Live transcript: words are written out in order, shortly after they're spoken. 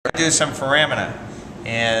do some foramina,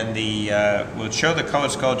 and we'll show the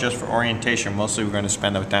colored skull just for orientation. Mostly we're going to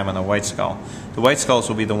spend the time on the white skull. The white skulls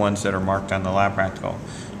will be the ones that are marked on the lab practical.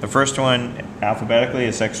 The first one, alphabetically,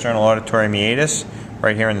 is external auditory meatus,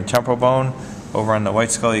 right here in the temporal bone. Over on the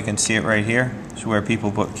white skull, you can see it right here. It's where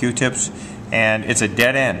people put Q-tips, and it's a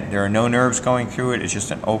dead end. There are no nerves going through it. It's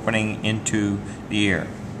just an opening into the ear.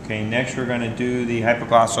 Okay, next we're going to do the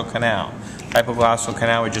hypoglossal canal. Hypoglossal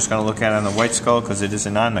canal, we're just going to look at on the white skull because it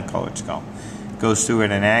isn't on the colored skull. It goes through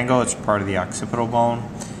at an angle. It's part of the occipital bone,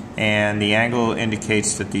 and the angle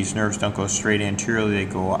indicates that these nerves don't go straight anteriorly.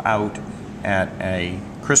 They go out at a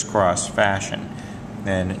crisscross fashion,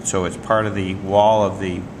 and so it's part of the wall of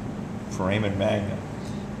the foramen magnum.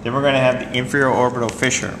 Then we're going to have the inferior orbital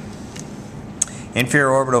fissure. Inferior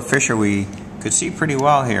orbital fissure we could see pretty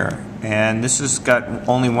well here, and this has got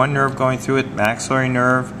only one nerve going through it, maxillary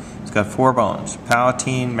nerve. It's got 4 bones: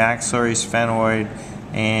 palatine, maxillary, sphenoid,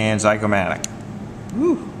 and zygomatic.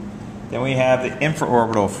 Woo. Then we have the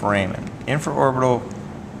infraorbital foramen.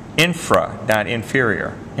 Infra, not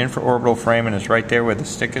inferior. Infraorbital foramen is right there where the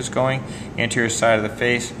stick is going, anterior side of the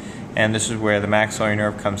face, and this is where the maxillary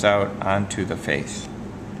nerve comes out onto the face.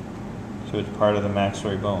 So it's part of the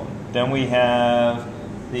maxillary bone. Then we have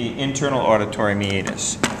the internal auditory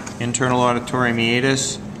meatus. Internal auditory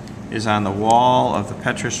meatus is on the wall of the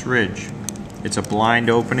petrous ridge. It's a blind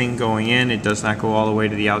opening going in. It does not go all the way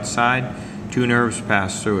to the outside. 2 nerves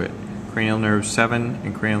pass through it: cranial nerve 7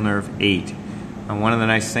 and cranial nerve 8. And one of the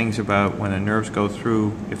nice things about when the nerves go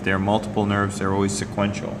through, if there are multiple nerves, they're always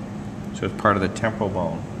sequential. So it's part of the temporal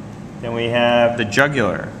bone. Then we have the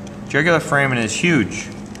jugular. Jugular foramen is huge.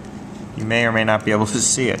 You may or may not be able to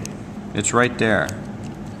see it. It's right there.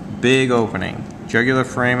 Big opening. Jugular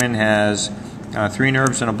foramen has 3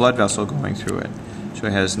 nerves and a blood vessel going through it. So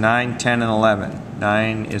it has 9, 10, and 11.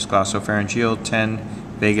 9 is glossopharyngeal, 10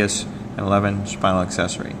 vagus, and 11 spinal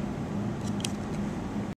accessory.